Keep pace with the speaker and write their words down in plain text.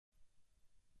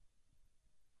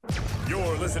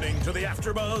You're listening to the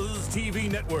AfterBuzz TV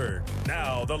network,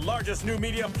 now the largest new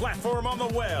media platform on the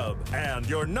web, and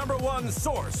your #1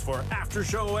 source for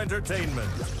after-show entertainment.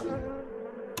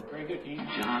 Very good, Keith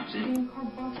Johnson.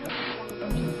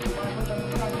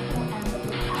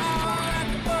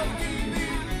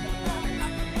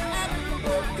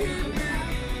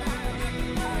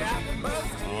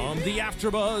 From the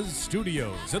AfterBuzz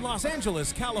Studios in Los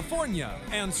Angeles, California,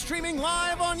 and streaming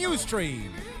live on Ustream,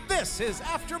 this is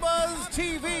AfterBuzz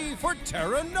TV for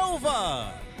Terra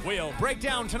Nova. We'll break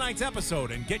down tonight's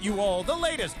episode and get you all the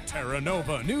latest Terra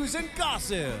Nova news and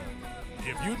gossip.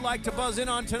 If you'd like to buzz in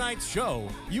on tonight's show,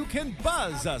 you can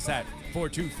buzz us at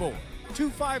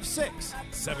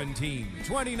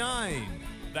 424-256-1729.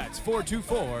 That's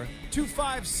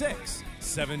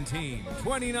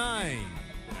 424-256-1729.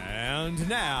 And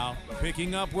now,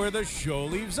 picking up where the show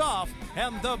leaves off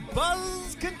and the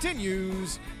buzz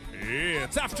continues,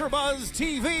 it's AfterBuzz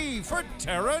TV for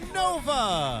Terra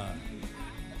Nova.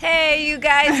 Hey, you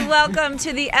guys, welcome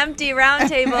to the empty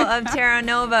roundtable of Terra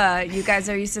Nova. You guys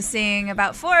are used to seeing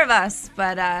about 4 of us,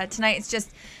 but tonight it's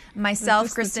just myself,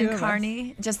 just Kristen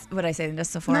Carney. Just, what did I say,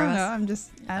 just the 4 of us? No, I'm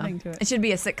just adding to it. It should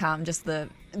be a sitcom, just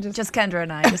Kendra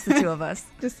and I, just the 2 of us.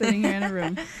 Just sitting here in a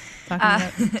room talking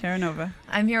about Terra Nova.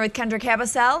 I'm here with Kendra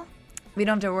Cabasel. We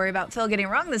don't have to worry about Phil getting it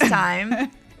wrong this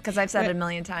time, because I've said it a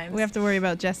million times. We have to worry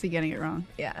about Jesse getting it wrong.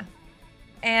 Yeah.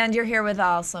 And you're here with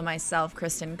also myself,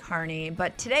 Kristen Carney.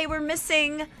 But today we're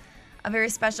missing a very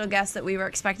special guest that we were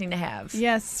expecting to have.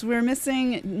 Yes, we're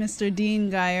missing Mr. Dean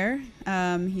Geyer.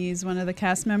 He's one of the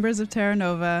cast members of Terra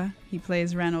Nova. He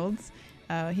plays Reynolds.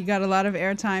 He got a lot of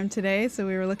airtime today, so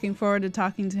we were looking forward to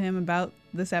talking to him about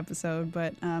this episode.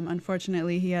 But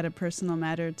unfortunately, he had a personal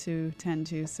matter to tend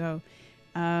to, so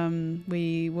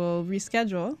we will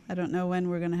reschedule. I don't know when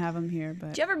we're going to have him here.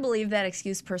 But do you ever believe that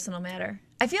excuse, personal matter?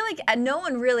 I feel like no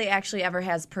one really actually ever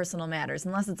has personal matters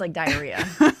unless it's like diarrhea.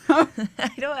 I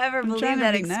don't ever believe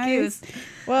that excuse. Nice.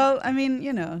 Well, I mean,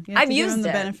 you have I've to give used him the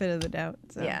it. benefit of the doubt.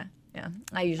 So. Yeah.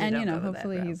 I usually don't go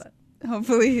hopefully that he's route,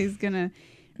 hopefully he's gonna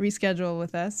reschedule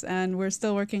with us, and we're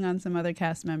still working on some other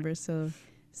cast members, so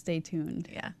stay tuned.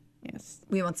 Yeah. Yes.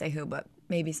 We won't say who, but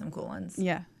maybe some cool ones.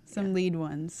 Yeah. Some lead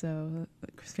ones. So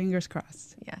fingers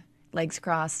crossed. Yeah. Legs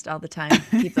crossed all the time.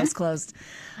 Keep those closed.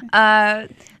 Last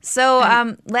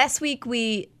week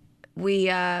we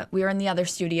were in the other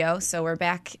studio, so we're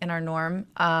back in our norm.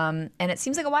 And it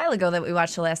seems like a while ago that we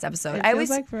watched the last episode. It feels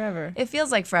like forever. It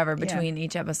feels like forever between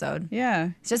each episode.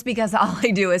 Yeah. It's just because all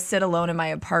I do is sit alone in my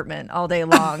apartment all day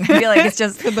long. I feel like it's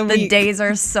just the days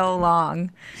are so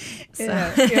long. So.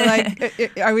 Yeah. You're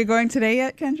like, are we going today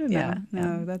yet, Kendra? No.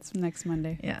 No, that's next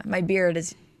Monday. Yeah. My beard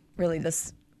is really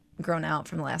this grown out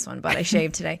from the last one, but I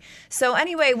shaved today. So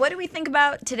anyway, what do we think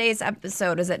about today's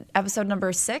episode? Is it episode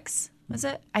number 6? Was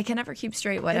it? I can never keep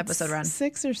straight what episode we're on.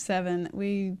 6 or 7.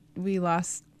 We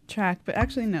lost track, but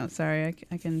actually no, sorry.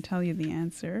 I can tell you the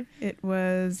answer. It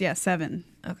was 7.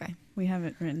 Okay. We have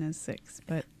it written as 6,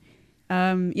 but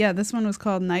this one was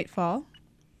called Nightfall,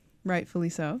 rightfully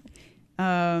so.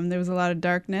 There was a lot of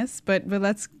darkness, but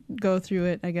let's go through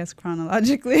it, I guess,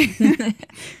 chronologically.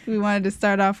 We wanted to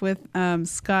start off with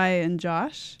Sky and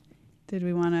Josh. Did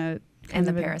we want to... And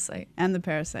the parasite. And the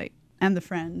parasite. And the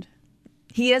friend.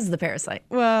 He is the parasite.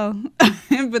 Well,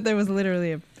 but there was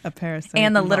literally a parasite.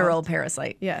 And the involved. literal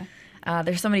parasite. Yeah.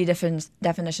 There's so many different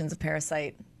definitions of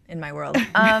parasite in my world.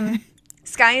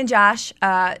 Sky and Josh,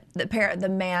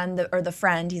 the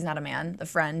friend, he's not a man, the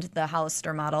friend, the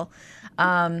Hollister model,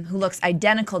 who looks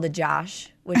identical to Josh,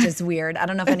 which is weird. I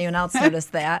don't know if anyone else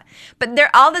noticed that. But they're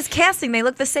all this casting, they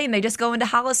look the same. They just go into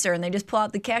Hollister and they just pull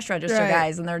out the cash register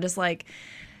guys, and they're just like,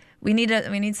 we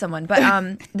need someone.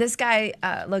 But this guy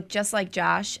looked just like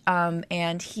Josh,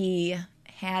 and he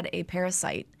had a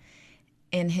parasite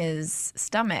in his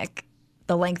stomach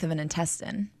the length of an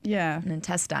intestine. Yeah. An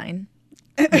intestine.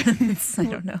 I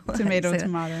don't know. Tomato.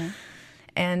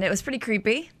 And it was pretty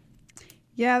creepy.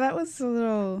 Yeah, that was a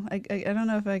little... I don't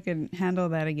know if I could handle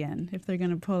that again, if they're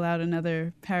going to pull out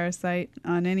another parasite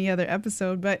on any other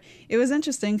episode. But it was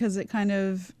interesting because it kind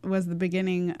of was the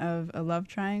beginning of a love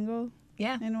triangle.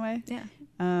 Yeah. In a way. Yeah.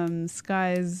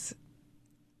 Sky's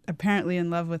apparently in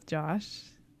love with Josh,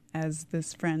 as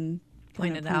this friend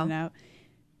pointed out.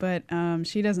 But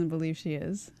she doesn't believe she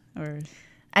is. Or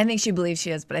I think she believes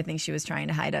she is, but I think she was trying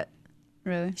to hide it.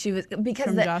 Really? She was because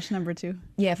from Josh number 2.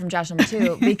 Yeah, from Josh number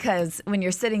 2. Because when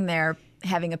you're sitting there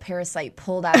having a parasite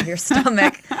pulled out of your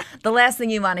stomach, the last thing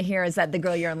you want to hear is that the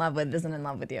girl you're in love with isn't in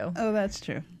love with you. Oh, that's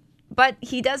true. But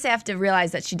he does have to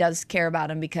realize that she does care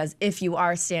about him, because if you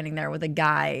are standing there with a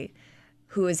guy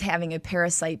who is having a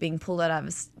parasite being pulled out of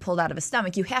his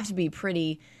stomach, you have to be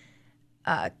pretty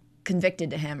convicted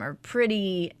to him or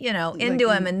pretty, into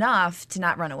him enough to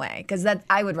not run away. Because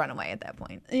I would run away at that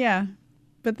point. Yeah.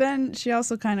 But then she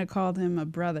also kind of called him a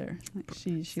brother. Like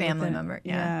she family member.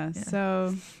 Yeah.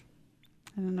 So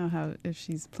I don't know if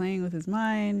she's playing with his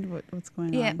mind, what's going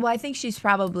on. Yeah, well, I think she's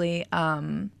probably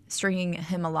stringing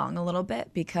him along a little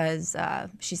bit because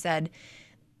she said,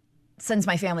 since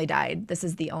my family died,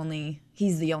 he's the only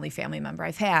family member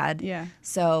I've had. Yeah.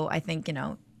 So I think,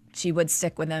 she would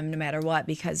stick with him no matter what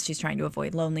because she's trying to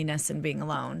avoid loneliness and being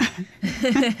alone.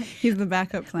 He's the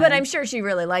backup plan. But I'm sure she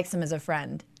really likes him as a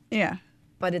friend. Yeah.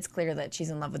 But it's clear that she's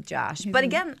in love with Josh. But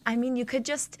again, I mean, you could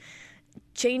just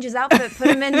change his outfit, put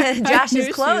him into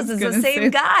Josh's clothes. It's the same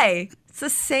guy. It's the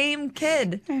same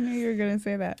kid. I knew you were going to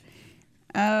say that.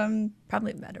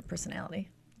 Probably a better personality.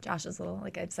 Josh is a little,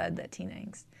 like I've said, that teen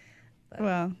angst. But.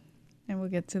 Well, and we'll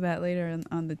get to that later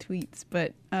on the tweets.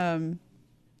 But,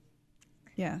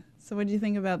 yeah. So what do you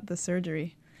think about the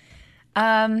surgery?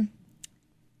 In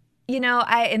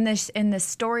the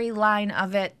storyline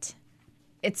of it,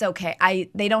 it's okay.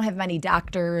 They don't have many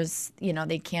doctors.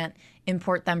 They can't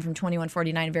import them from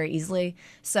 2149 very easily.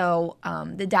 So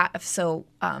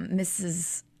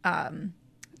Mrs.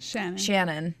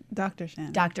 Shannon, Dr.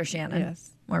 Shannon, yes,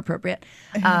 more appropriate,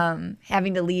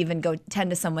 having to leave and go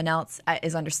tend to someone else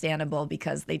is understandable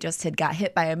because they just had got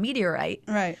hit by a meteorite,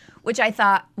 right? Which I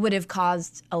thought would have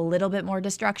caused a little bit more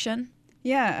destruction.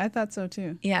 Yeah, I thought so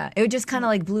too. Yeah, it just kind of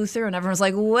like blew through, and everyone was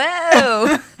like,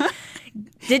 "Whoa."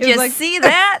 Did you see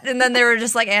that? And then they were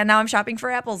just like, and now I'm shopping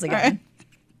for apples again.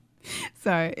 Right.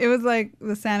 Sorry. It was like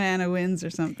the Santa Ana winds or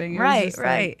something. Right.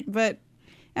 But,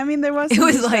 I mean, there was some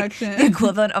destruction. Like the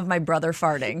equivalent of my brother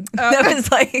farting. That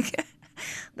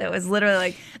was literally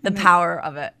like the power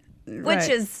of it, which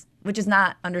is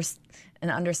not an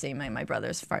understatement. My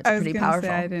brother's farts are pretty powerful.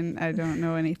 I don't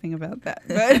know anything about that.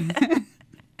 But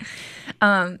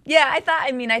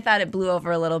I thought it blew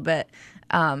over a little bit.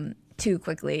 Too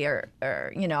quickly or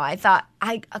I thought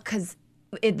because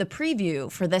the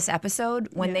preview for this episode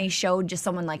when they showed just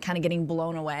someone like kind of getting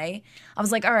blown away, I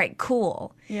was like, all right,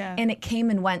 cool. Yeah. And it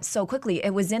came and went so quickly.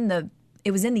 It was in the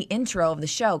intro of the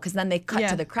show because then they cut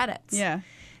to the credits. Yeah.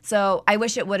 So I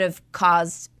wish it would have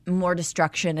caused more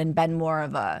destruction and been more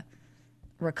of a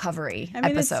recovery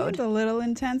episode. It seemed a little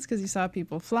intense because you saw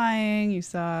people flying, you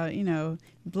saw,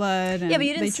 blood. And yeah, but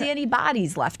you didn't see any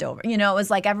bodies left over. It was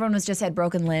like everyone had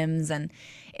broken limbs. And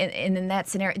in that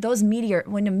scenario,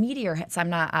 when a meteor hits, I'm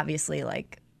not obviously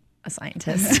like a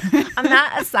scientist. I'm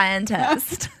not a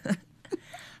scientist.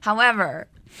 However,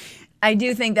 I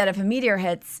do think that if a meteor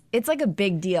hits, it's like a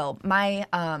big deal. My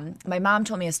mom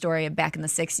told me a story back in the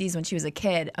 60s when she was a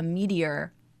kid. A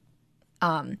meteor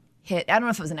hit. I don't know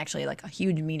if it was actually like a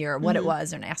huge meteor or what it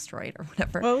was, or an asteroid or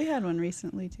whatever. Well, we had one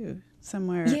recently too,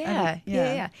 somewhere.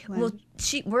 Yeah. Well,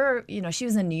 she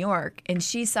was in New York and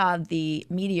she saw the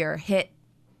meteor hit.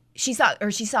 She saw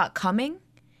it coming,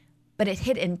 but it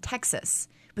hit in Texas.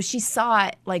 But she saw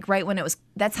it like right when it was.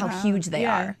 That's how huge they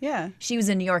are. Yeah. She was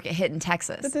in New York. It hit in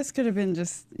Texas. But this could have been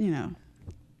just a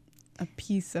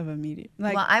piece of a meteor.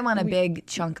 Like, well, I want a big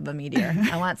chunk of a meteor.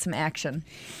 I want some action.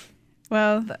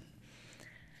 Well.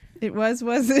 It was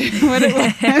what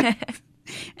it was.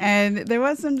 And there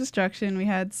was some destruction. We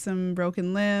had some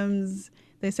broken limbs.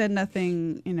 They said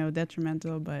nothing,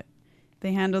 detrimental, but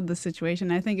they handled the situation.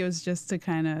 I think it was just to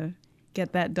kind of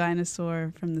get that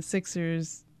dinosaur from the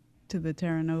Sixers to the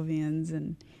Terranovians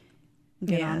and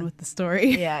get on with the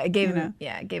story. Yeah, it gave him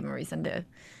a reason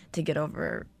to get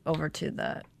over to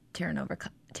the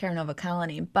Terra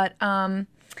colony. But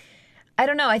I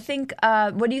don't know. I think,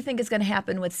 what do you think is going to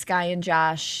happen with Skye and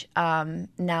Josh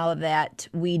now that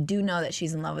we do know that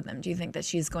she's in love with him? Do you think that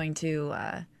she's going to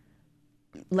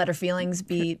let her feelings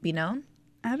be known?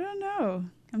 I don't know.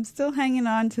 I'm still hanging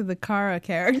on to the Kara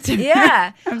character.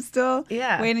 Yeah. I'm still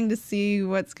waiting to see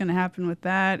what's going to happen with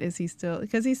that. Is he still,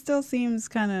 because he still seems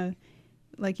kind of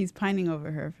like he's pining over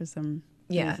her for some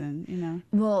reason,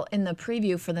 Well, in the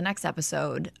preview for the next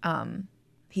episode,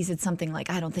 he said something like,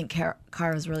 I don't think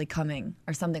Kara's really coming,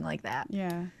 or something like that.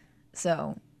 Yeah.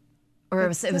 So, or it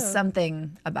was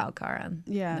something about Kara in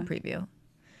the preview.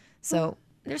 So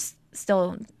there's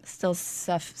still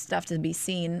stuff to be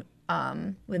seen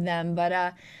with them, but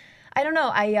I don't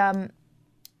know. I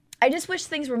just wish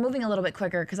things were moving a little bit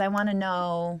quicker because I want to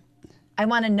know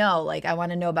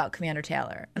about Commander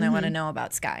Taylor, and I want to know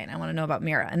about Skye, and I want to know about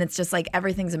Mira, and it's just like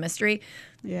everything's a mystery.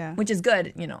 Yeah. Which is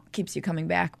good, keeps you coming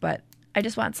back, but I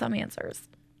just want some answers.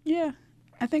 Yeah.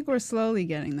 I think we're slowly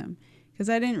getting them. Because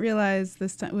I didn't realize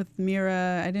this time with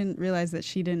Mira, I didn't realize that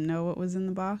she didn't know what was in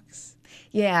the box.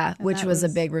 Yeah, which was a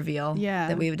big reveal. Yeah.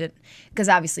 That we did. Because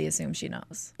obviously assume she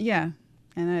knows. Yeah.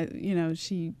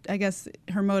 And I guess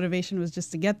her motivation was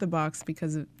just to get the box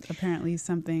because of apparently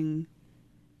something,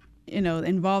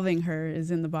 involving her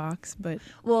is in the box. But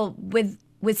well, with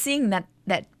seeing that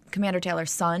Commander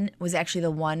Taylor's son was actually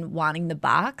the one wanting the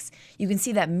box, you can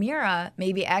see that Mira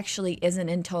maybe actually isn't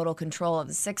in total control of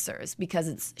the Sixers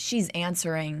because she's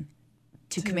answering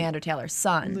to Commander Taylor's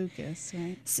son. Lucas,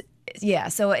 right?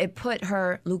 So it put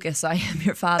her, Lucas, I am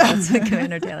your father, that's what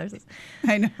Commander Taylor says.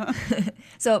 I know.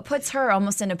 So it puts her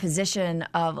almost in a position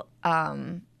of, I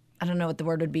don't know what the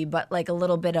word would be, but like a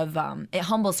little bit of, it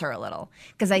humbles her a little.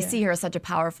 Because I see her as such a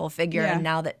powerful figure, and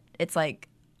now that it's like,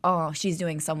 oh, she's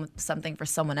doing something for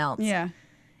someone else. Yeah.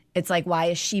 It's like, why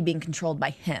is she being controlled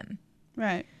by him?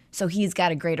 Right. So he's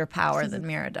got a greater power than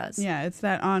Mira does. Yeah, it's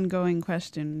that ongoing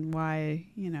question. Why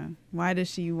does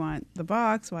she want the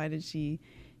box? Why did she,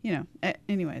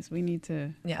 anyways, we need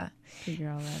to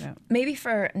figure all that out. Maybe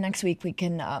for next week we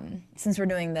can, since we're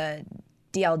doing the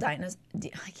DL Dinos,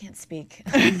 I can't speak.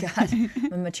 Oh, God,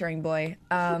 I'm a maturing boy.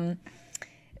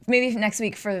 Maybe next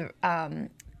week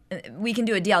we can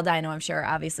do a DL Dino, I'm sure,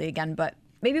 obviously, again, but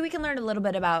maybe we can learn a little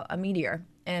bit about a meteor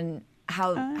and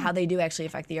how they do actually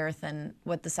affect the Earth and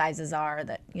what the sizes are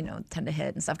that, tend to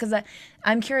hit and stuff. Because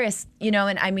I'm curious, and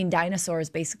I mean, dinosaurs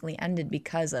basically ended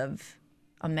because of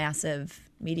a massive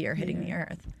meteor hitting the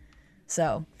Earth.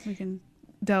 So we can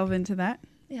delve into that.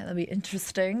 Yeah, that'll be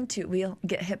interesting. We'll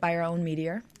get hit by our own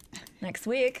meteor next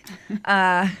week.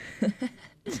 Let's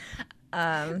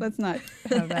not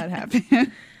have that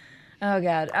happen. Oh,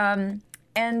 God.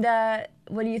 And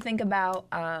what do you think about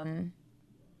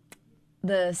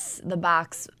the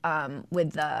box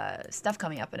with the stuff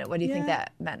coming up in it? What do you think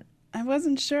that meant? I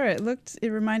wasn't sure.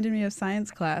 It reminded me of science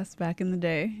class back in the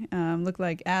day. Looked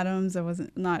like atoms. They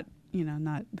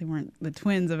weren't the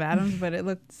twins of atoms, but it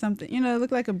looked something, it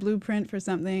looked like a blueprint for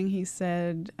something. He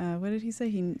said, what did he say?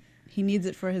 He needs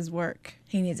it for his work.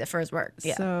 He needs it for his work,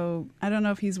 yeah. So I don't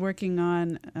know if he's working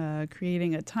on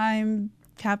creating a time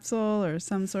capsule or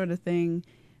some sort of thing,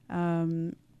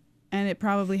 and it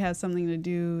probably has something to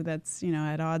do that's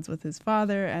at odds with his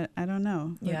father. I don't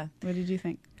know. What did you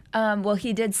think? Well,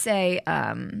 he did say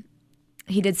I've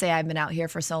been out here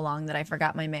for so long that I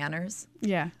forgot my manners.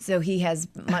 Yeah. So he has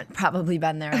probably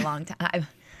been there a long time.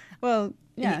 Well,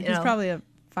 yeah, he's probably a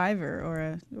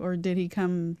fiver or did he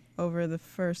come over the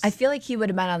first? I feel like he would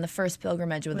have been on the first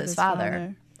pilgrimage with his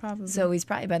father. Probably. So he's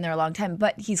probably been there a long time,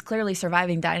 but he's clearly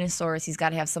surviving dinosaurs. He's got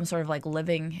to have some sort of like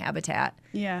living habitat.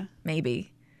 Yeah.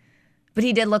 Maybe. But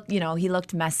he did look, he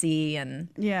looked messy and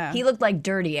he looked like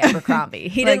dirty Abercrombie.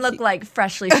 He didn't look like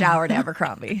freshly showered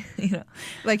Abercrombie,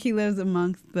 Like he lives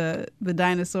amongst the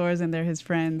dinosaurs and they're his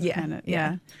friends.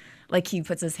 Yeah. Like he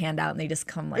puts his hand out and they just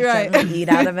come gently eat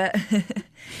out of it.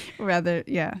 Rather,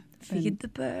 feed the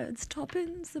birds,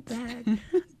 toppins the bag.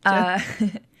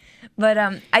 But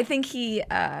I think he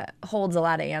holds a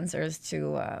lot of answers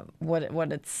to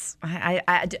what it's.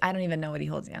 I don't even know what he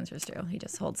holds the answers to. He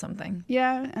just holds something.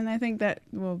 Yeah, and I think that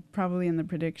probably in the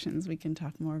predictions we can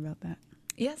talk more about that.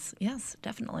 Yes,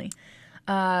 definitely.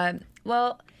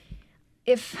 Well,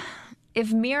 if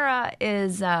Mira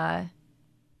is,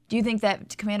 do you think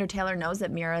that Commander Taylor knows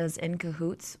that Mira is in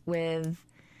cahoots with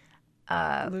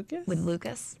Lucas? With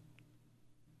Lucas?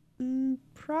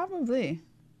 Probably.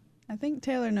 I think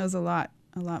Taylor knows a lot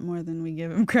more than we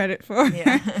give him credit for.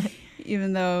 Yeah.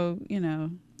 Even though,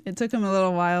 it took him a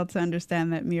little while to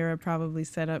understand that Mira probably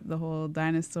set up the whole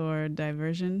dinosaur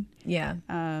diversion. Yeah.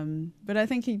 But I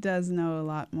think he does know a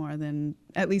lot more than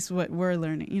at least what we're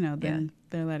learning, than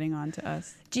they're letting on to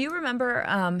us. Do you remember,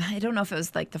 I don't know if it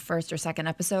was like the first or second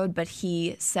episode, but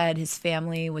he said his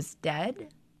family was dead?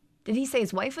 Did he say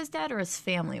his wife was dead or his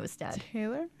family was dead?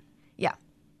 Taylor? Yeah.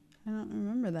 I don't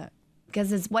remember that. Because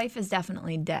his wife is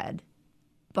definitely dead.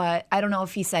 But I don't know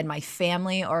if he said my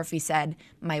family or if he said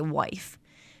my wife.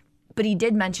 But he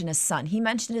did mention his son. He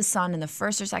mentioned his son in the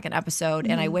first or second episode,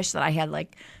 and I wish that I had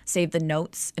saved the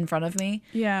notes in front of me.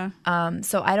 Yeah.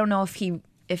 So I don't know if he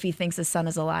thinks his son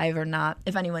is alive or not.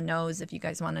 If anyone knows, if you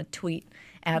guys want to tweet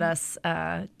at us,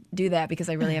 do that because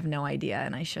I really have no idea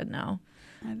and I should know.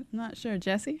 I'm not sure.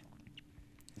 Jesse?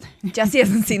 Jesse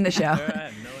hasn't seen the show. I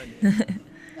have no idea.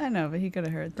 I know, but he could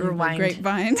have heard the rewind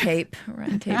grapevine tape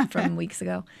from weeks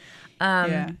ago.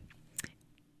 Yeah.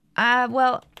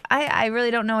 Well, I really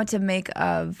don't know what to make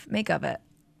of it.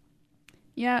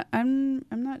 Yeah, I'm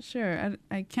not sure.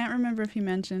 I can't remember if he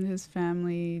mentioned his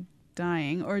family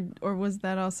dying or was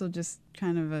that also just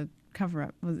kind of a cover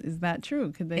up? Is that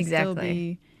true? Could they still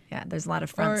be? Yeah, there's a lot of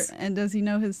fronts. And does he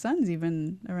know his son's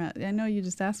even around? I know you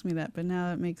just asked me that, but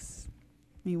now it makes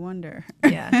me wonder.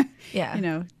 Yeah.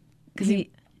 Because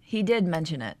he did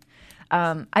mention it.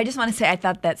 I just want to say I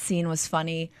thought that scene was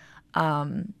funny.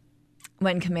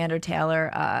 When Commander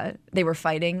Taylor, they were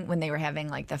fighting, when they were having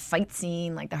like the fight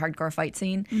scene, like the hardcore fight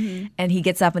scene, and he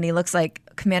gets up and he looks like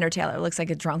Commander Taylor looks like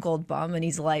a drunk old bum, and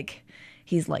he's like,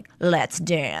 let's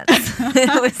dance.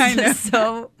 It was just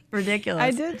so ridiculous.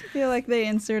 I did feel like they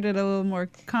inserted a little more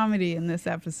comedy in this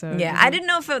episode. Yeah, I didn't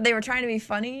know if they were trying to be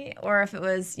funny or if it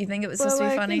was. You think it was supposed to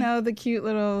be funny? You know, the cute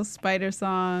little spider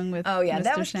song with Mr.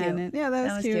 that was Shannon. cute. Yeah,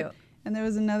 that was cute. And there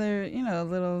was another, a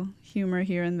little humor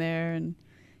here and there, and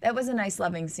that was a nice,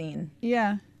 loving scene.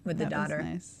 Yeah, with the daughter. Was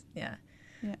nice. Yeah.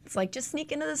 Yeah. It's like, just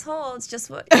sneak into this hole. It's just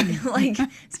what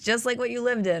it's just like what you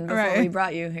lived in before we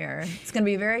brought you here. It's going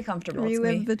to be very comfortable.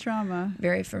 Relive the trauma.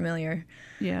 Very familiar.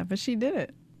 Yeah, but she did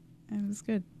it. It was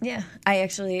good. Yeah. I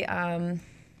actually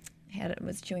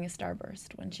was chewing a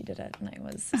Starburst when she did it, and I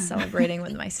was celebrating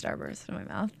with my Starburst in my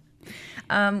mouth.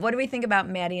 What do we think about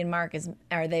Maddie and Mark?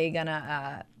 Are they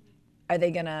gonna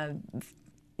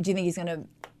do you think he's gonna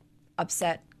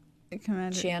upset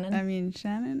Shannon? I mean,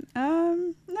 Shannon?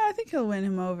 No, I think he'll win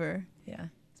him over. Yeah.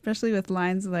 Especially with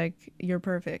lines like, "You're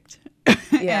perfect."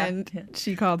 Yeah. And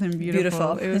she called him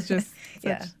beautiful. It was just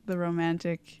such the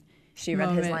romantic She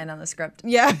read his line on the script.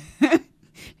 Yeah.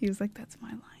 He was like, "That's my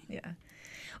line." Yeah.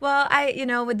 Well,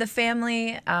 with the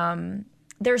family,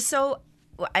 there's so,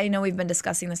 I know we've been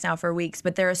discussing this now for weeks,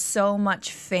 but there is so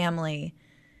much family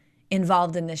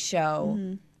involved in this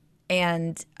show,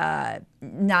 and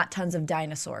not tons of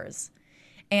dinosaurs.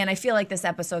 And I feel like this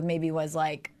episode maybe was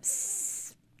like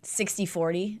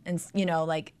 60-40, and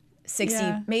like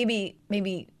 60, maybe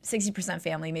 60%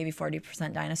 family, maybe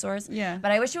 40% dinosaurs. Yeah.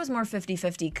 But I wish it was more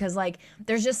 50-50, because like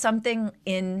there's just something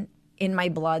in my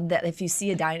blood that if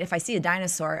I see a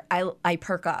dinosaur, I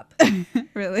perk up.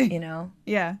 Really?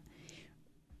 Yeah.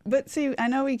 But see, I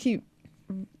know we keep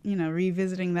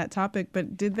revisiting that topic,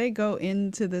 but did they go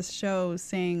into this show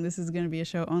saying this is going to be a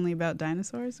show only about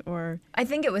dinosaurs, or? I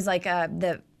think it was like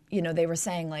they were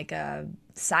saying like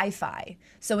sci-fi.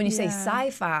 So when you say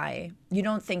sci-fi, you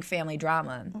don't think family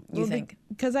drama. You think,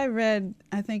 because I read,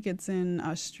 I think it's in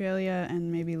Australia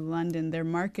and maybe London, they're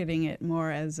marketing it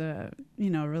more as a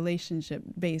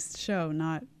relationship-based show,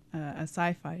 not a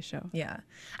sci-fi show. Yeah.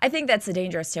 I think that's a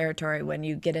dangerous territory when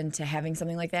you get into having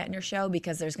something like that in your show,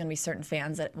 because there's going to be certain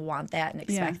fans that want that and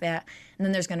expect that. And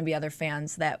then there's going to be other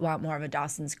fans that want more of a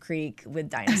Dawson's Creek with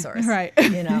dinosaurs. Right.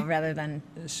 Rather than...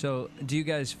 So do you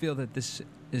guys feel that this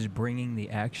is bringing the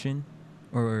action?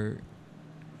 Or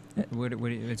what's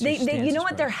your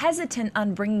stance? They're hesitant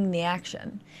on bringing the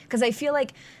action. Because I feel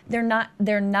like they're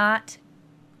not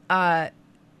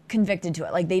convicted to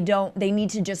it. Like they need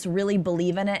to just really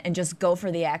believe in it and just go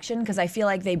for the action, because I feel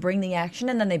like they bring the action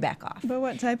and then they back off. But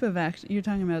what type of action? You're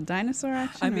talking about dinosaur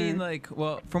action? I mean,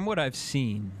 from what I've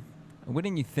seen,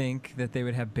 wouldn't you think that they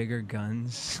would have bigger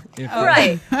guns?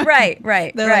 Right.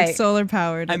 They're like solar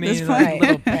powered. I mean, this like point.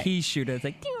 little pea shooter. It's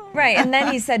like... Right, and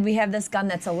then he said we have this gun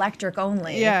that's electric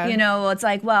only. Yeah. It's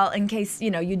like, well, in case,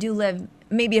 you do live,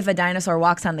 maybe if a dinosaur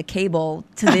walks on the cable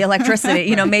to the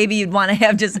electricity, maybe you'd want to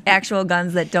have just actual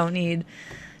guns that don't need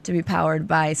to be powered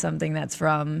by something that's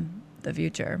from the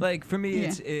future. Like, for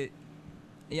me,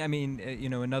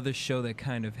 another show that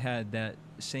kind of had that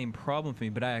same problem for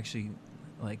me, but I actually,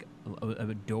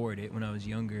 adored it when I was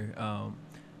younger,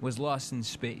 was Lost in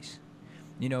Space.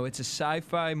 It's a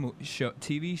sci-fi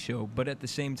TV show, but at the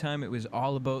same time, it was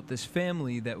all about this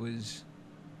family that was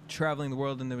traveling the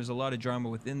world, and there was a lot of drama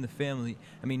within the family.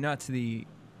 I mean, not to the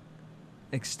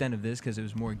extent of this, because it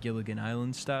was more Gilligan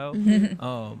Island style.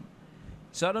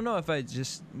 So I don't know if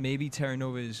maybe Terra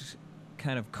Nova is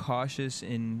kind of cautious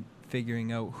in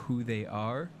figuring out who they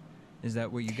are. Is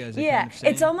that what you guys are kind of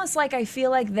saying? It's almost like I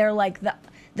feel like they're like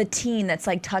the teen that's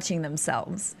like touching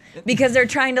themselves, because they're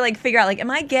trying to like figure out, like, am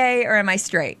I gay or am I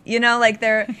straight? It's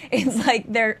like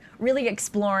they're really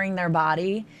exploring their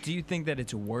body. Do you think that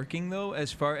it's working though,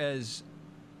 as far as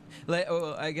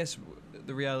I guess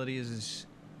the reality is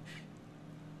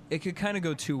it could kind of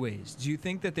go two ways. Do you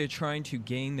think that they're trying to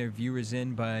gain their viewers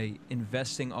in by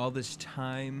investing all this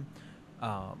time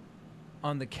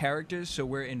on the characters, so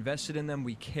we're invested in them,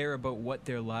 we care about what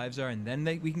their lives are, and then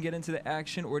we can get into the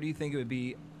action? Or do you think it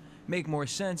would make more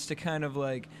sense to kind of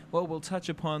we'll touch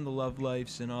upon the love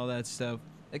lives and all that stuff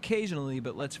occasionally,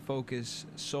 but let's focus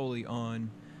solely on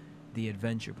the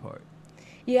adventure part?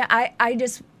 Yeah, I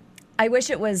wish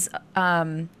it was.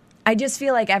 I just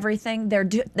feel like everything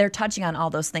they're touching on all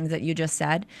those things that you just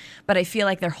said, but I feel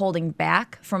like they're holding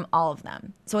back from all of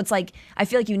them. So it's like I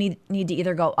feel like you need to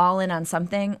either go all in on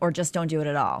something or just don't do it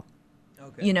at all.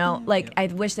 Okay. I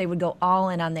wish they would go all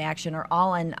in on the action or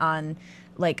all in on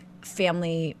like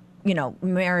family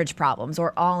marriage problems,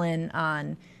 or all in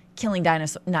on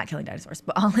not killing dinosaurs,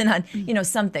 but all in on,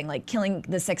 something like killing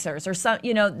the Sixers or some,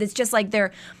 it's just like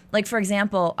they're, like, for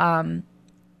example,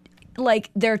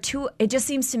 it just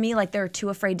seems to me like they're too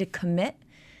afraid to commit.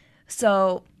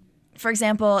 So, for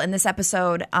example, in this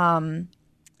episode,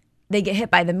 they get hit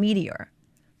by the meteor,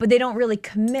 but they don't really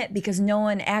commit because no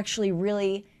one actually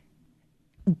really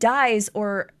dies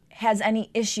or has any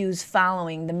issues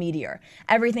following the meteor.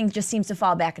 Everything just seems to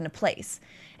fall back into place.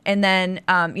 And then,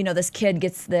 this kid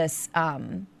gets the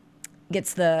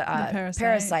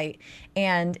parasite,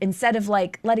 and instead of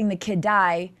like letting the kid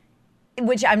die,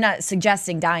 which I'm not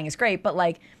suggesting dying is great, but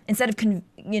like instead of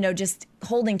just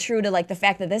holding true to like the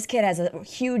fact that this kid has a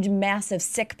huge, massive,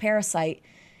 sick parasite,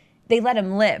 they let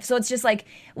him live. So it's just like,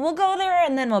 we'll go there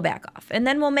and then we'll back off, and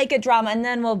then we'll make it drama, and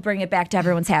then we'll bring it back to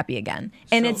everyone's happy again.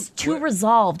 And it's too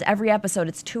resolved. Every episode,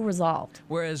 it's too resolved.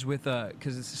 Whereas with,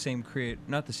 because it's the same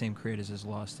not the same creators as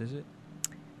Lost, is it?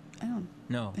 I don't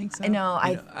No. think so. No,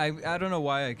 I don't know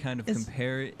why I kind of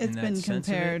compare it in that sense. It's been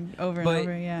compared over and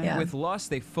over, yeah. With Lost,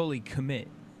 they fully commit.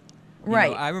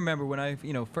 Right. I remember when I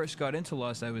first got into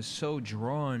Lost, I was so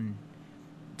drawn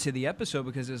to the episode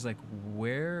because it was like,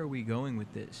 where are we going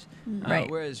with this? Right.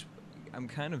 Whereas I'm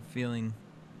kind of feeling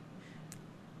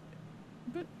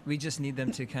we just need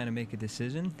them to kind of make a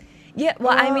decision. Yeah,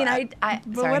 well, I mean,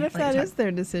 but sorry, what if that is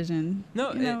their decision?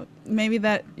 No, maybe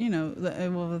that,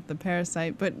 with the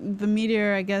parasite, but the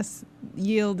meteor, I guess,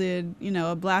 yielded,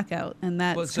 a blackout, and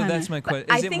that's well, so that's my question.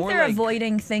 I think they're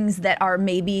avoiding things that are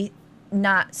maybe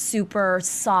not super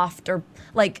soft, or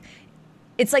like,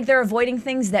 it's like they're avoiding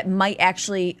things that might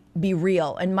actually be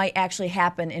real and might actually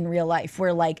happen in real life,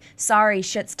 where like, sorry,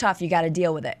 shit's tough, you got to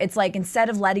deal with it. It's like, instead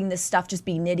of letting this stuff just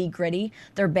be nitty gritty,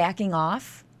 they're backing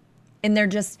off and they're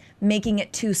just making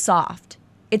it too soft.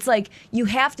 It's like, you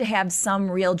have to have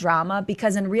some real drama,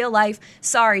 because in real life,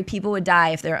 sorry, people would die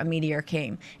if a meteor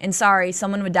came. And sorry,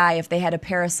 someone would die if they had a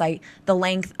parasite the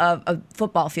length of a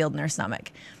football field in their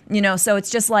stomach. So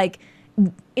it's just like,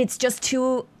 it's just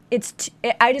too...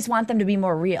 I just want them to be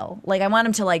more real. Like, I want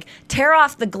them to like tear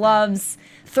off the gloves,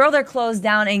 throw their clothes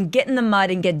down, and get in the mud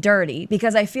and get dirty,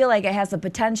 because I feel like it has the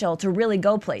potential to really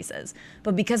go places.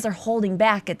 But because they're holding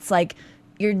back, it's like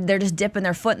they're just dipping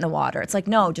their foot in the water. It's like,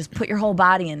 no, just put your whole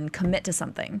body in and commit to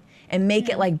something and make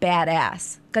it like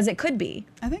badass, because it could be.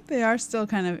 I think they are still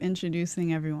kind of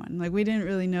introducing everyone. Like, we didn't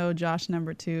really know Josh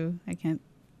number 2. I can't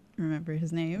remember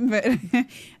his name, but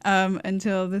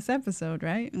until this episode,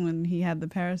 right, when he had the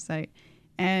parasite.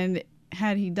 And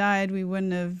had he died, we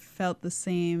wouldn't have felt the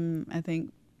same, I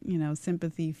think,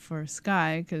 sympathy for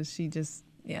Sky, because she just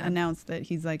announced that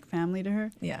he's like family to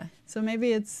her. Yeah. So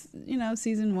maybe it's,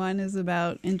 season 1 is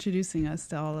about introducing us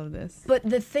to all of this. But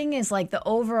the thing is, like, the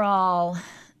overall,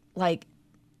 like,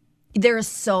 there is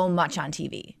so much on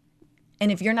TV.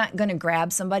 And if you're not going to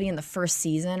grab somebody in the first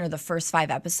season or the first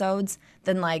 5 episodes,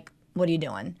 then like, what are you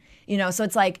doing? So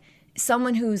it's like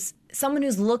someone who's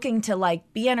looking to like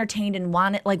be entertained and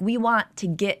want it. Like, we want to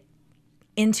get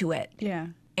into it. Yeah.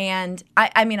 And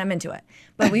I mean, I'm into it,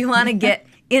 but we want to get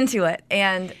into it.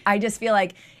 And I just feel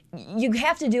like you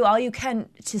have to do all you can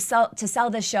to sell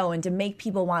this show and to make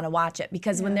people want to watch it.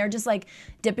 Because when they're just like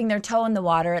dipping their toe in the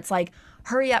water, it's like,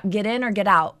 hurry up, get in or get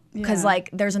out. Because like,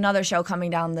 there's another show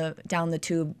coming down the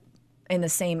tube in the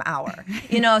same hour.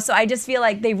 So I just feel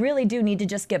like they really do need to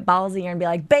just get ballsy and be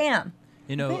like, bam.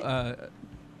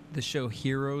 The show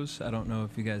Heroes, I don't know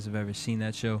if you guys have ever seen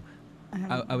that show.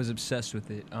 I was obsessed with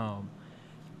it.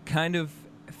 Kind of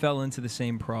fell into the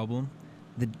same problem.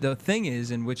 The thing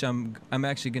is, in which I'm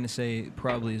actually going to say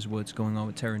probably is what's going on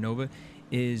with Terra Nova,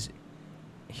 is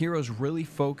Heroes really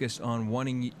focused on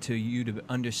wanting you to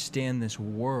understand this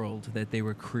world that they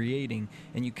were creating,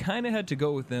 and you kind of had to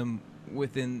go with them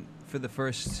for the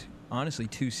first, honestly,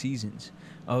 2 seasons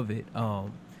of it.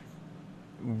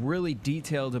 Really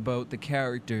detailed about the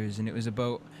characters, and it was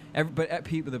about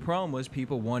people. The problem was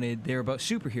they're about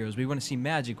superheroes. We want to see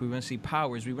magic. We want to see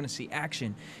powers. We want to see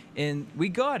action, and we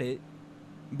got it.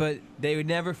 But they were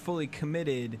never fully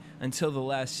committed until the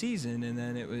last season, and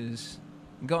then it was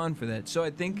gone for that. So I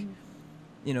think,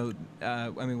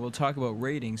 we'll talk about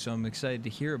ratings, so I'm excited to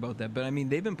hear about that. But I mean,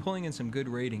 they've been pulling in some good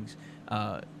ratings,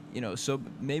 so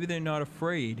maybe they're not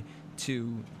afraid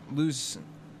to lose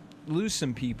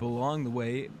some people along the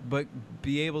way, but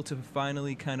be able to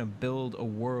finally kind of build a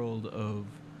world of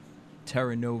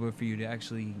Terra Nova for you to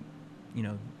actually,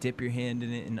 dip your hand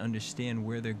in it and understand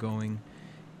where they're going.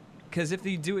 Because if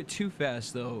you do it too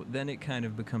fast, though, then it kind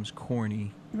of becomes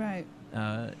corny. Right.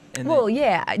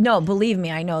 Believe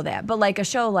me, I know that. But like a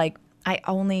show like I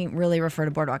only really refer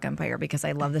to Boardwalk Empire because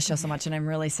I love the show so much, and I'm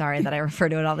really sorry that I refer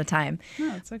to it all the time.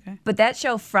 No, it's okay. But that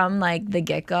show, from like the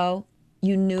get-go,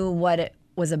 you knew what it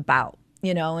was about,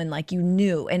 you know, and like you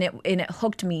knew, and it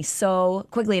hooked me so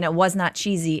quickly, and it was not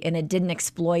cheesy, and it didn't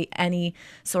exploit any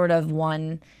sort of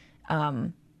one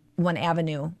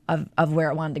avenue of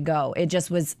where it wanted to go. It just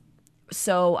was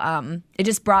so it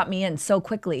just brought me in so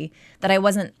quickly that I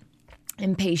wasn't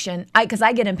impatient. Because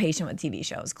I get impatient with TV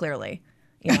shows, clearly.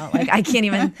 You know, like I can't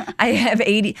even, I have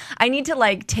 80, I need to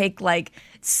like take like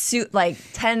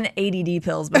 10 ADD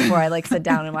pills before I like sit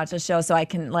down and watch a show so I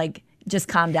can like just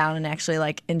calm down and actually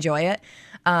like enjoy it.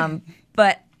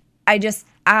 But I just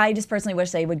personally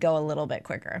wish they would go a little bit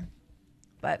quicker.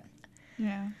 But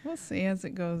yeah, we'll see as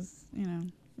it goes, you know,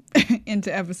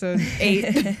 into episode 8.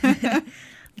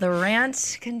 The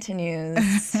rant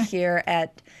continues here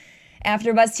at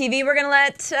AfterBuzz TV. We're going to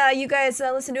let you guys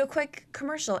listen to a quick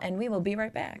commercial, and we will be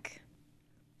right back.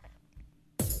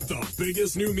 The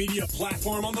biggest new media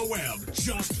platform on the web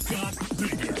just got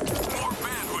bigger. More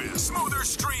bandwidth, smoother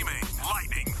streaming,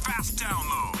 lightning fast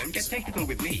downloads. Don't get technical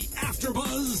with me.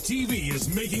 AfterBuzz TV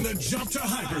is making the jump to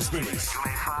hyperspace.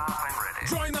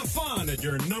 Join the fun at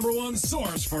your #1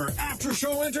 source for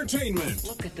after-show entertainment.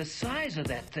 Look at the size of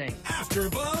that thing.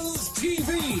 AfterBuzz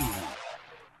TV.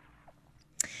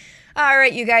 All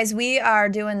right, you guys, we are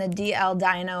doing the DL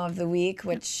Dino of the week,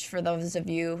 which for those of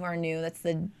you who are new, that's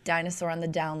the dinosaur on the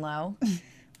down low.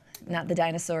 Not the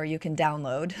dinosaur you can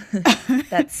download.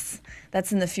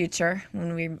 That's in the future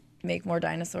when we make more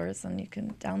dinosaurs and you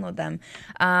can download them.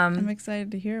 I'm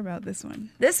excited to hear about this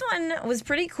one. This one was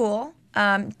pretty cool.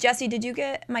 Jesse, did you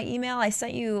get my email? I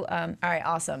sent you. All right,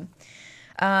 awesome.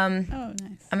 Oh, nice.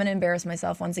 I'm going to embarrass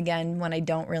myself once again when I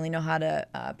don't really know how to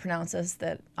pronounce this,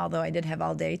 that although I did have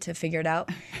all day to figure it out.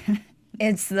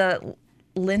 It's the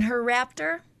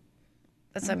Linheraptor.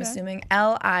 That's what I'm assuming.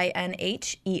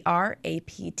 Linheraptor.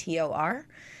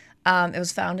 It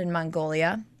was found in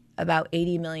Mongolia about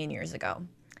 80 million years ago.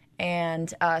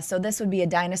 And so this would be a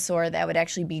dinosaur that would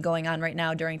actually be going on right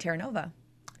now during Terra Nova.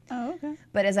 Oh, okay.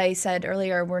 But as I said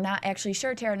earlier, we're not actually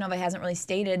sure. Terra Nova hasn't really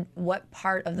stated what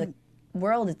part of the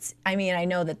world it's. I mean, I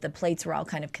know that the plates were all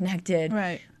kind of connected,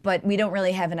 Right. but we don't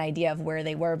really have an idea of where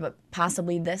they were. But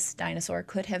possibly this dinosaur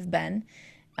could have been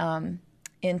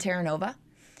in Terra Nova.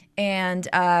 And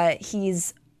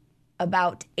he's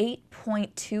about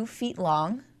 8.2 feet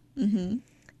long. Mm-hmm.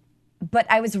 But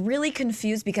I was really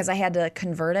confused because I had to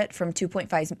convert it from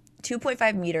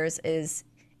 2.5 meters is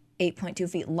 8.2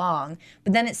 feet long.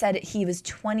 But then it said he was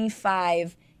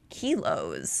 25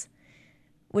 kilos,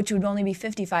 which would only be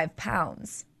 55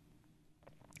 pounds.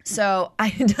 So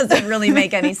it doesn't really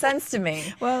make any sense to me.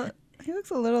 Well, he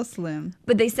looks a little slim.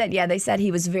 But they said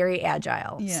he was very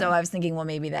agile. Yeah. So I was thinking, well,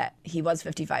 maybe that he was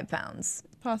 55 pounds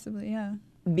Possibly, yeah.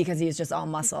 because he was just all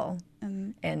muscle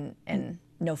And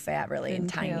no fat really and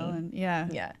tiny. tail yeah.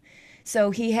 Yeah. So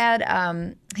he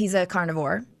had he's a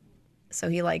carnivore. So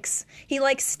he likes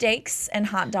steaks and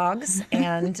hot dogs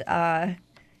and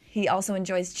he also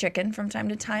enjoys chicken from time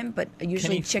to time, but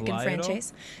usually he chicken fly at all?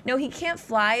 franchise. No, he can't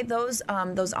fly. Those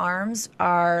arms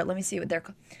are, let me see what they're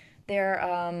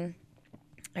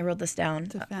I wrote this down.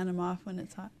 To fan him off when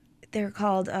it's hot. They're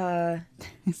called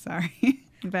Sorry.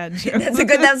 Bad joke.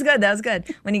 That was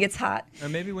good. When he gets hot. Or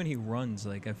maybe when he runs,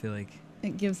 like I feel like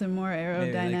It gives him more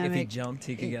maybe like aerodynamic. if he jumped,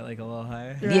 he could get like a little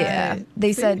higher. Right. Yeah.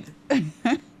 They said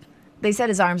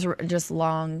his arms were just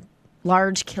long,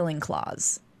 large killing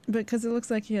claws. Because it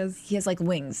looks like he has. He has like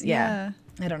wings. Yeah.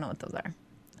 I don't know what those are.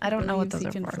 I don't know what those he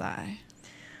are can for. fly.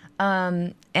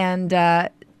 And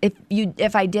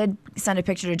if I did send a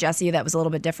picture to Jesse that was a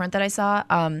little bit different that I saw,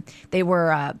 they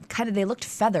were they looked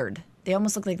feathered. They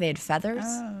almost looked like they had feathers.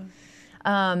 Oh.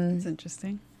 That's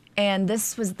interesting. And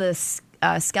this was the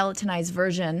skeletonized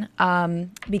version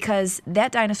because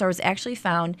that dinosaur was actually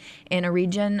found in a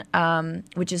region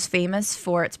which is famous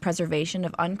for its preservation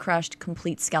of uncrushed,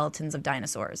 complete skeletons of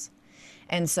dinosaurs.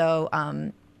 And so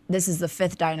this is the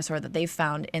 5th dinosaur that they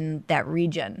found in that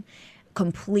region,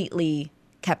 completely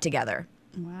kept together.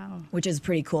 Wow. Which is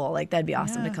pretty cool. Like, that'd be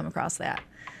awesome to Yeah. come across that.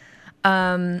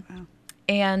 Wow.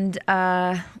 And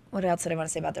what else did I want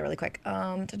to say about that really quick?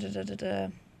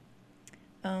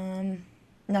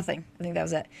 Nothing. I think that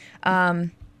was it.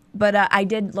 But I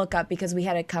did look up because we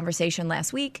had a conversation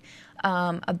last week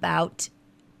about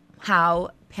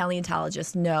how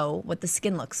paleontologists know what the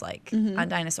skin looks like on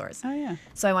dinosaurs. Oh, yeah.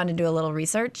 So I wanted to do a little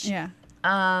research. Yeah.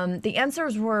 The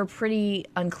answers were pretty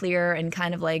unclear and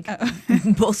kind of like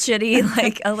bullshitty,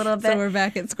 like a little bit. So we're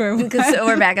back at square one. So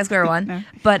we're back at square one.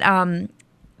 But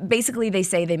basically they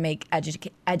say they make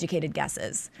educated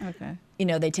guesses. Okay. You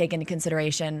know, they take into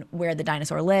consideration where the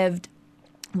dinosaur lived,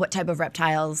 what type of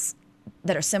reptiles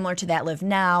that are similar to that live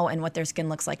now, and what their skin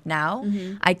looks like now.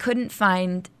 I couldn't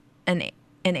find an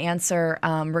answer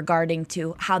regarding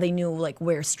to how they knew like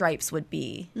where stripes would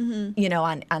be, you know,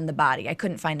 on the body. I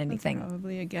couldn't find anything. That's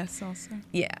probably a guess also.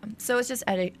 Yeah, so it's just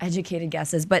educated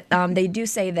guesses. But they do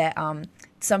say that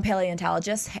some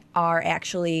paleontologists are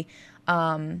actually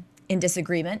in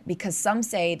disagreement, because some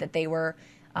say that they were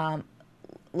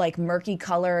like murky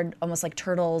colored, almost like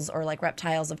turtles or like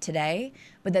reptiles of today.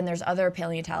 But then there's other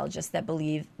paleontologists that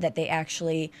believe that they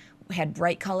actually had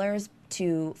bright colors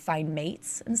to find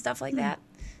mates and stuff like that.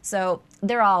 So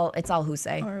it's all who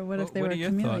say. Or what if they What were are your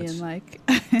chameleon-like?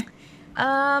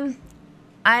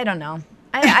 I don't know.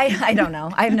 I don't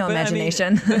know. I have no But, I mean,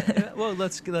 imagination. well,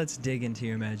 let's dig into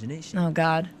your imagination. Oh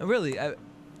God. Really,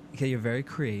 okay, you're very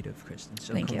creative, Kristen.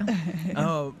 So Thank cool.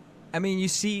 you. I mean, you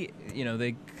see, you know,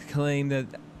 they claim that.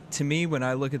 To me, when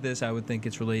I look at this, I would think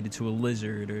it's related to a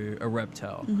lizard or a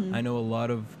reptile. I know a lot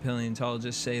of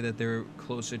paleontologists say that they're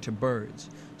closer to birds.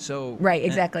 So Right,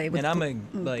 exactly. And I'm a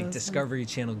those Discovery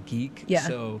Channel geek. Yeah.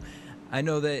 So I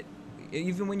know that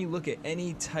even when you look at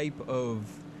any type of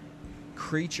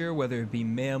creature, whether it be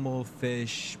mammal,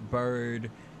 fish,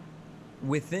 bird,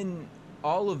 within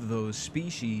all of those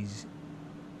species,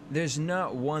 there's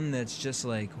not one that's just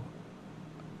like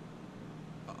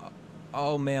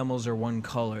all mammals are one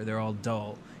color, they're all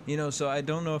dull. You know, so I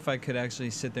don't know if I could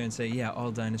actually sit there and say, yeah,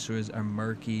 all dinosaurs are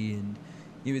murky, and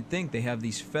you would think they have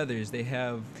these feathers, they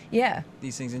have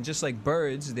these things, and just like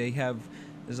birds,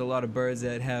 there's a lot of birds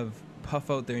that have puff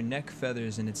out their neck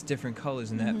feathers and it's different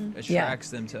colors, and that attracts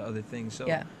them to other things. So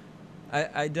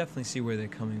I definitely see where they're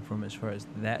coming from as far as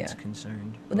that's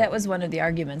concerned. Well, that was one of the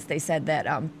arguments. They said that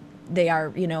they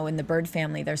are, you know, in the bird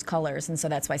family, there's colors, and so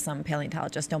that's why some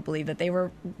paleontologists don't believe that they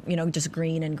were, you know, just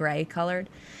green and gray colored.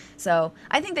 So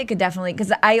I think they could definitely,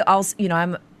 because I also, you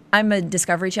know, I'm a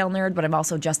Discovery Channel nerd, but I'm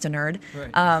also just a nerd.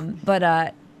 Right.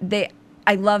 I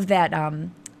love that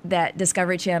that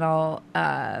Discovery Channel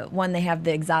one. They have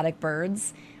the exotic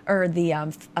birds. Or the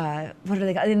what are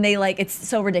they called? And they like, it's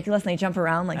so ridiculous, and they jump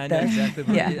around like I know exactly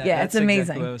what, yeah, it's amazing.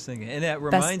 Exactly what I was thinking, and that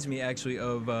reminds me actually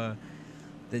of the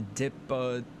dip.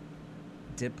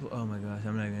 Oh my gosh,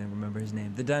 I'm not even gonna remember his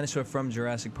name. The dinosaur from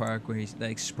Jurassic Park, where he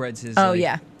like spreads his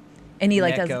and he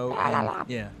like does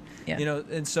yeah. You know,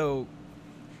 and so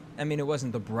I mean, it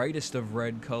wasn't the brightest of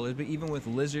red colors, but even with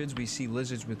lizards, we see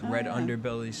lizards with red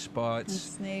underbelly spots. And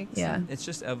snakes. Yeah. It's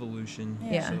just evolution.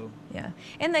 Yeah. So. Yeah.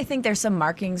 And I think there's some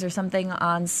markings or something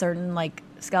on certain like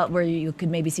skeleton where you could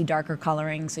maybe see darker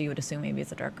coloring, so you would assume maybe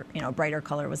it's a darker, you know, brighter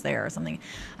color was there or something.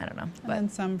 I don't know. But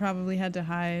And some probably had to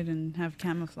hide and have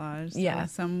camouflage. So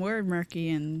some were murky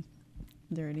and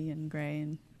dirty and gray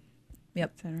and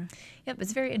et cetera. Yep,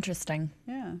 it's very interesting.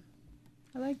 Yeah.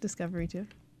 I like Discovery too.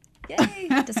 Yay!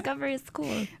 Discovery is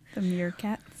cool. The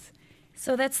meerkats.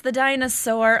 So that's the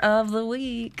dinosaur of the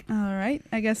week. All right.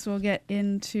 I guess we'll get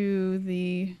into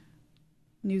the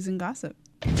news and gossip.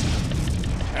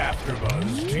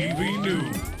 AfterBuzz TV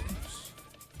News.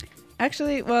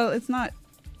 Actually, well, it's not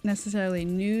necessarily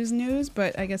news,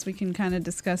 but I guess we can kind of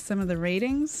discuss some of the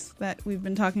ratings that we've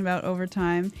been talking about over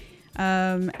time.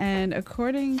 And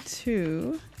according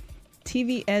to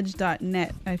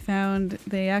TVEdge.net, I found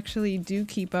they actually do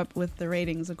keep up with the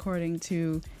ratings according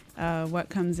to what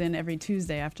comes in every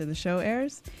Tuesday after the show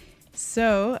airs.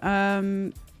 So,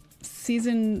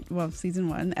 season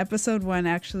 1, episode 1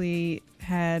 actually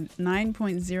had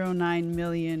 9.09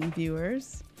 million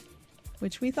viewers,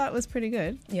 which we thought was pretty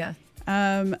good. Yeah.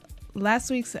 Last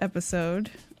week's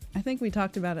episode, I think we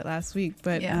talked about it last week,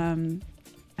 but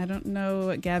I don't know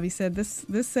what Gabby said.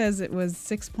 This says it was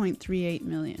 6.38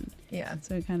 million. Yeah.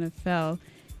 So it kind of fell.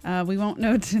 We won't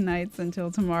know tonight's until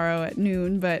tomorrow at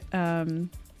noon, but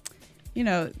you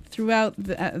know, throughout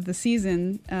the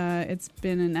season, it's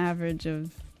been an average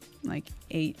of like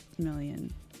 8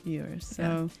 million viewers.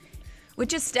 So.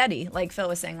 Which is steady, like Phil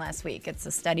was saying last week. It's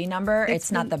a steady number.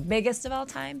 It's not the biggest of all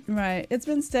time. Right. It's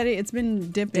been steady. It's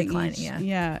been dipping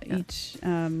declining,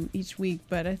 each week.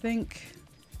 But I think,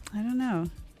 I don't know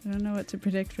what to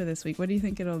predict for this week. What do you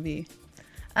think it'll be?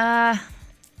 An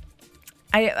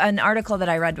article that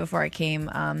I read before I came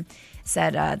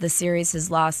said the series has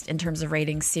lost, in terms of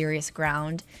ratings, serious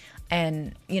ground.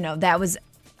 And, you know,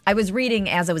 I was reading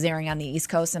as it was airing on the East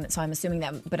Coast, and so I'm assuming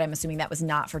that was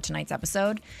not for tonight's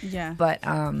episode. Yeah. But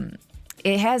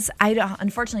it has,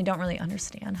 unfortunately don't really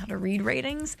understand how to read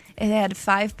ratings. It had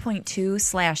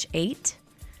 5.2/8.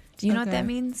 Do you know what that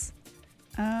means?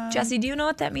 Jesse, do you know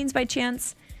what that means by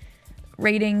chance?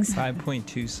 ratings.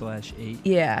 5.2/8.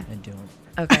 Yeah. I don't.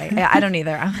 Okay. Yeah, I don't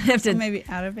either. I'm gonna have to. Maybe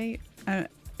out of 8.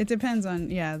 It depends on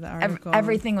the article.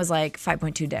 Everything was like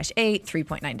 5.2-8,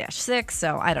 3.9-6.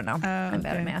 So I don't know. I'm bad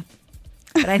at okay. math,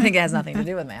 but I think it has nothing to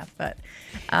do with math. But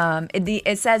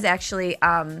it says actually,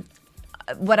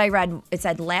 what I read, it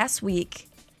said last week,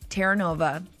 Terra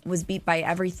Nova was beat by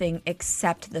everything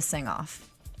except the sing off,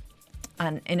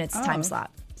 in its time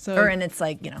slot, or in its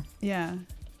Yeah.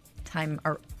 time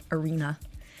arena.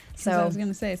 So I So was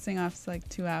gonna say sing off's like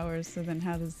 2 hours. So then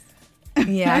how does?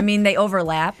 yeah, I mean they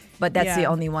overlap, but that's the Yeah.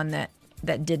 only one that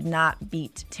did not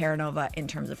beat Terra Nova in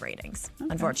terms of ratings,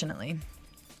 unfortunately.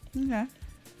 Okay.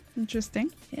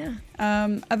 Interesting. Yeah.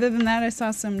 Other than that, I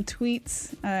saw some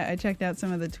tweets. I checked out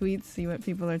some of the tweets, see what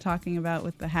people are talking about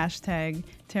with the hashtag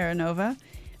Terra Nova,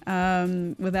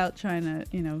 without trying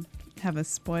to, have a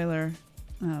spoiler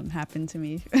happen to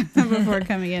me before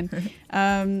coming in.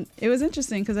 It was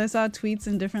interesting because I saw tweets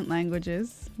in different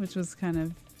languages, which was kind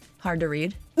of Hard to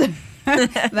read.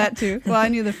 that too. Well, I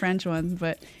knew the French ones,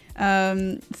 but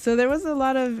so there was a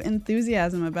lot of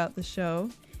enthusiasm about the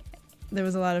show. There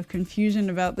was a lot of confusion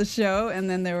about the show, and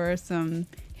then there were some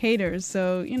haters.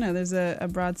 So, there's a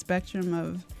broad spectrum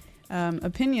of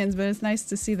opinions, but it's nice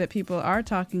to see that people are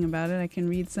talking about it. I can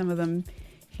read some of them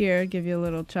here, give you a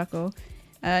little chuckle.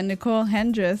 Nicole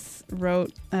Hendress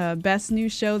wrote, best new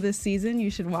show this season.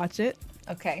 You should watch it.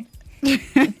 Okay.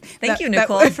 Thank you,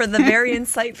 Nicole, for the very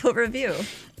insightful review.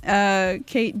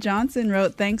 Kate Johnson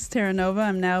wrote, thanks, Terra Nova.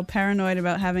 I'm now paranoid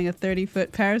about having a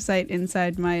 30-foot parasite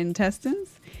inside my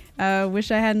intestines. Wish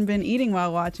I hadn't been eating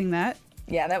while watching that.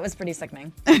 Yeah, that was pretty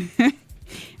sickening.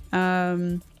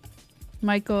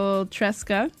 Michael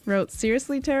Tresca wrote,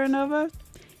 seriously, Terra Nova?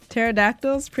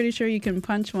 Pterodactyls, pretty sure you can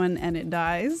punch one and it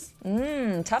dies.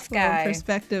 Tough Little guy.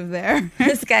 perspective there.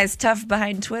 This guy's tough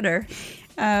behind Twitter.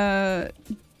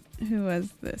 Who was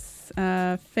this?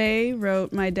 Faye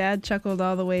wrote, my dad chuckled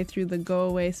all the way through the Go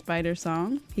Away Spider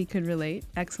song. He could relate.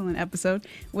 Excellent episode,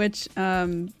 which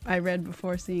I read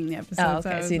before seeing the episode. Oh,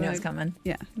 okay, so you know like, it's coming.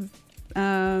 Yeah.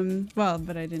 Well,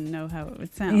 but I didn't know how it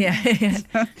would sound. Yeah.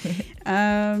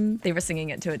 They were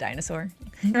singing it to a dinosaur.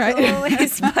 Right. Go away,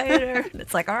 spider. And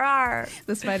it's like, "Arr!"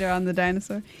 The spider on the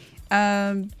dinosaur.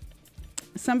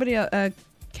 Somebody,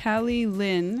 Callie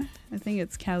Lynn, I think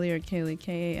it's Callie or Kaylee,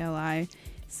 Kali,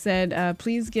 said,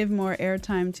 please give more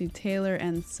airtime to Taylor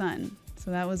and Son. So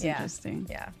that was interesting.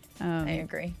 Yeah, I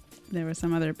agree. There were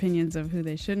some other opinions of who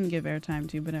they shouldn't give airtime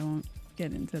to, but I won't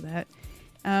get into that.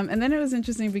 And then it was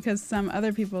interesting because some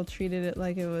other people treated it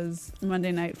like it was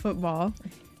Monday Night Football.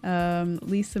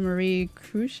 Lisa Marie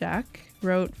Krushak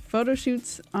wrote, photo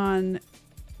shoots on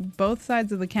both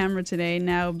sides of the camera today.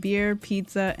 Now beer,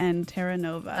 pizza, and Terra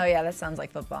Nova. Oh, yeah, that sounds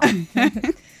like football.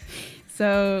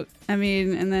 So, I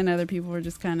mean, and then other people were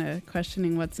just kind of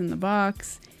questioning what's in the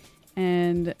box.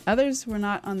 And others were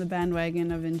not on the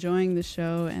bandwagon of enjoying the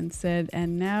show and said,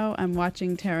 and now I'm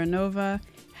watching Terra Nova,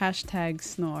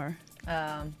 #snore.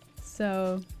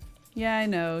 So, yeah, I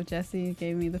know. Jesse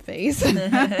gave me the face.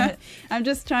 I'm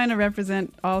just trying to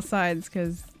represent all sides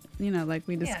because, like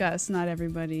we discussed, not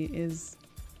everybody is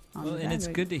on the bandwagon. And it's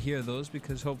good to hear those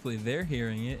because hopefully they're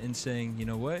hearing it and saying, you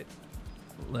know what,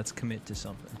 let's commit to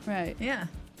something. Right. Yeah.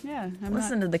 Yeah.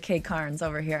 Listen to the K Carnes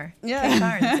over here. Yeah. K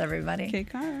Carnes, everybody. K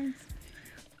Carnes.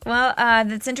 Well,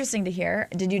 that's interesting to hear.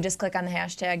 Did you just click on the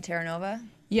hashtag Terra Nova?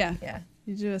 Yeah. Yeah.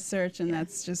 You do a search, and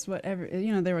that's just whatever.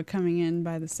 They were coming in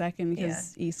by the second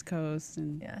because East Coast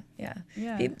and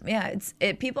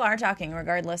People are talking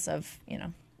regardless of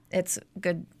it's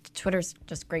good. Twitter's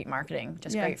just great marketing,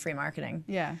 great free marketing.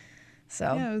 Yeah.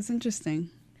 So yeah, it was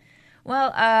interesting.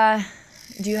 Well,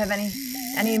 do you have any?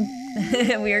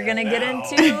 We are gonna get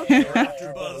into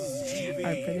AfterBuzz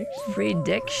TV.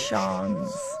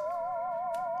 predictions.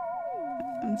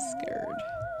 I'm scared.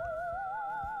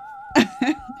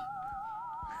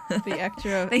 The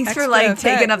extra. Thanks for effects.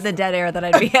 taking up the dead air that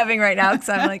I'd be having right now because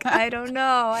I'm like, I don't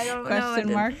know.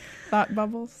 Question mark? Thought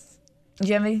bubbles? Do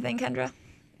you have anything, Kendra?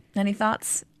 Any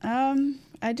thoughts? I'm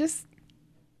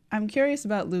curious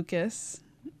about Lucas.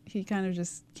 He kind of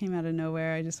just came out of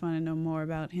nowhere. I just want to know more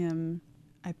about him.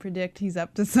 I predict he's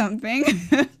up to something.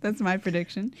 That's my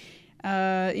prediction.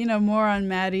 More on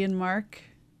Maddie and Mark.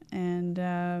 And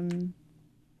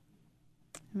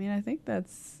I think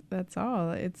that's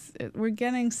all. We're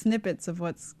getting snippets of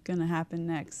what's gonna happen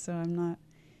next, so I'm not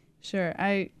sure.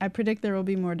 I predict there will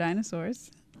be more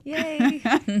dinosaurs. Yay!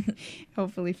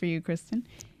 Hopefully for you, Kristen.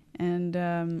 And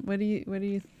what do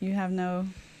you have no?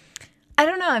 I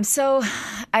don't know.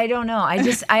 I don't know.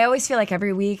 I always feel like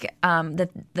every week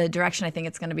the direction I think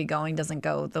it's going to be going doesn't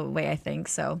go the way I think.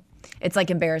 So it's like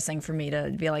embarrassing for me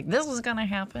to be like, this is gonna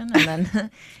happen, and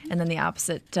then and then the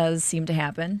opposite does seem to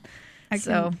happen. I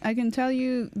can tell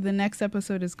you the next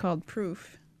episode is called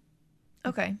Proof.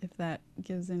 Okay. If that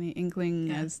gives any inkling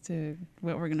as to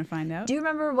what we're gonna find out. Do you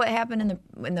remember what happened in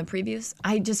the previews?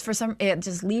 It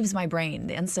just leaves my brain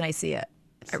the instant I see it.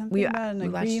 Something about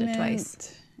an watched it twice.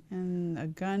 agreement, and a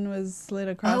gun was slid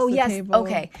across Oh the yes. table.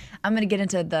 Okay. I'm gonna get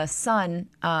into the son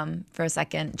for a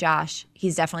second. Josh.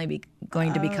 He's definitely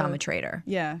going to become a traitor.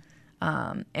 Yeah.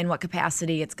 In what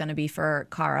capacity it's going to be for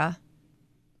Kara?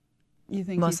 You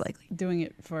think Most he's likely doing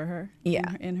it for her?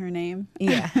 Yeah. In her name?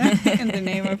 Yeah. In the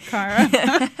name of Kara?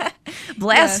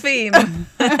 Blaspheme.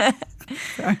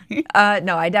 Sorry.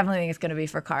 No, I definitely think it's going to be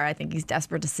for Kara. I think he's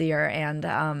desperate to see her,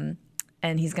 and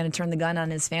he's going to turn the gun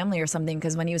on his family or something.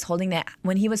 Because when he was holding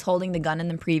the gun in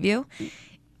the preview,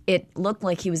 it looked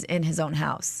like he was in his own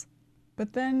house.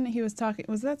 But then he was talking.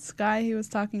 Was that Sky he was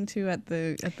talking to at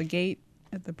the gate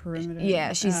at the perimeter?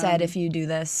 Yeah, she said, if you do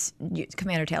this,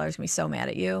 Commander Taylor's gonna be so mad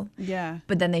at you. Yeah.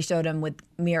 But then they showed him with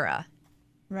Mira,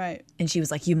 Right. and she was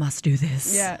like, "You must do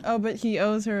this." Yeah. Oh, but he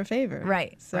owes her a favor.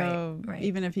 Right. So right.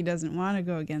 even if he doesn't want to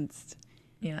go against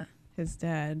Yeah. his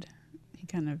dad, he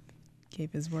kind of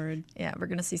gave his word. Yeah, we're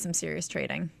gonna see some serious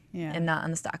trading. Yeah. And not on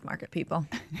the stock market, people.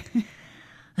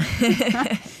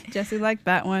 Jesse liked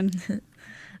that one.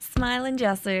 Smiling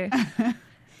Jesse.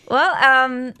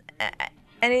 Well,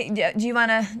 do you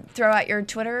want to throw out your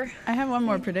Twitter? I have one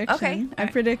more prediction. Okay. I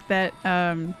predict that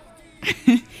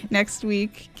next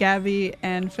week Gabby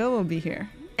and Phil will be here.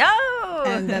 Oh!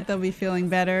 And that they'll be feeling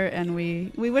better, and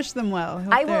we wish them well.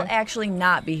 Hope I will they're- actually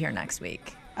not be here next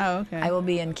week. Oh, okay. I will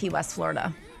be in Key West,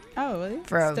 Florida. Oh, will you?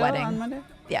 For a Still wedding. on Monday?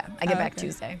 Yeah, I get Oh, back okay.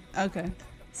 Tuesday. Okay.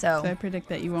 So So I predict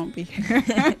that you won't be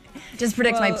here. just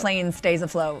predict my Well- plane stays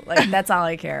afloat. Like, that's all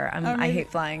I care. I maybe- hate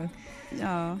flying.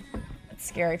 Oh, It's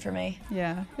scary for me.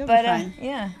 yeah. You'll But be fine.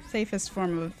 yeah. Safest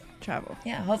form of travel.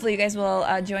 Yeah, hopefully you guys will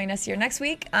join us here next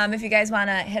week. If you guys want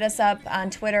to hit us up on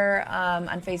Twitter,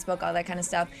 on Facebook, all that kind of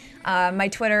stuff. My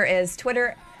Twitter is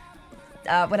Twitter,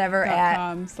 whatever, at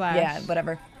 .com/ yeah,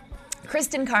 whatever.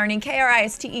 Kristen Carney,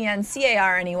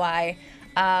 KristenCarney.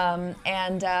 And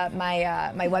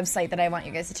my website that I want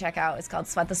you guys to check out is called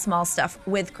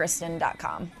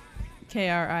sweatthesmallstuffwithkristen.com.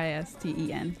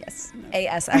 KRISTEN. Yes,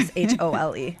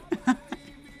 ASSHOLE.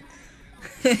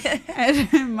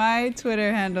 And my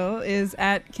Twitter handle is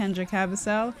at Kendra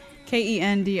Cabasel,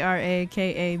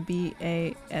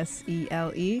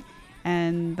 KendraKabasele.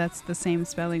 And that's the same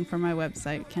spelling for my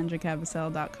website,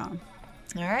 KendraCabasel.com.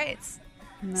 All right.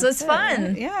 So it's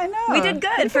fun. Yeah, I know. We did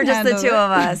good You for can just the handle two of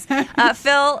us.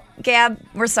 Phil, Gab,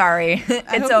 we're sorry. It's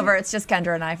hope over. It's just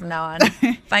Kendra and I from now on.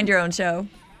 Find your own show.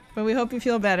 But we hope you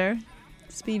feel better.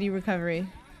 Speedy recovery.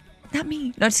 Not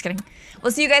me. No, just kidding.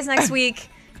 We'll see you guys next week.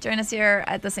 Join us here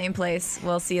at the same place.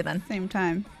 We'll see you then. Same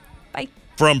time. Bye.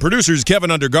 From producers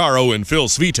Kevin Undergaro and Phil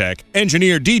Svitek,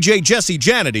 engineer DJ Jesse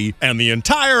Janity, and the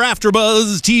entire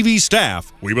AfterBuzz TV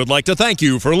staff, we would like to thank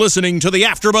you for listening to the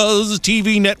AfterBuzz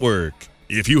TV network.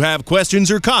 If you have questions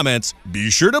or comments, be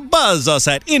sure to buzz us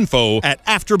at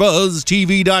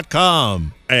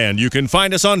info@AfterBuzzTV.com. And you can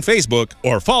find us on Facebook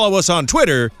or follow us on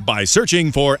Twitter by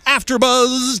searching for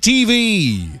AfterBuzz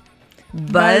TV.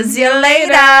 Buzz you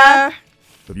later.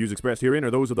 The views expressed herein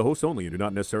are those of the hosts only and do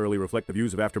not necessarily reflect the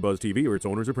views of AfterBuzz TV or its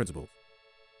owners or principals.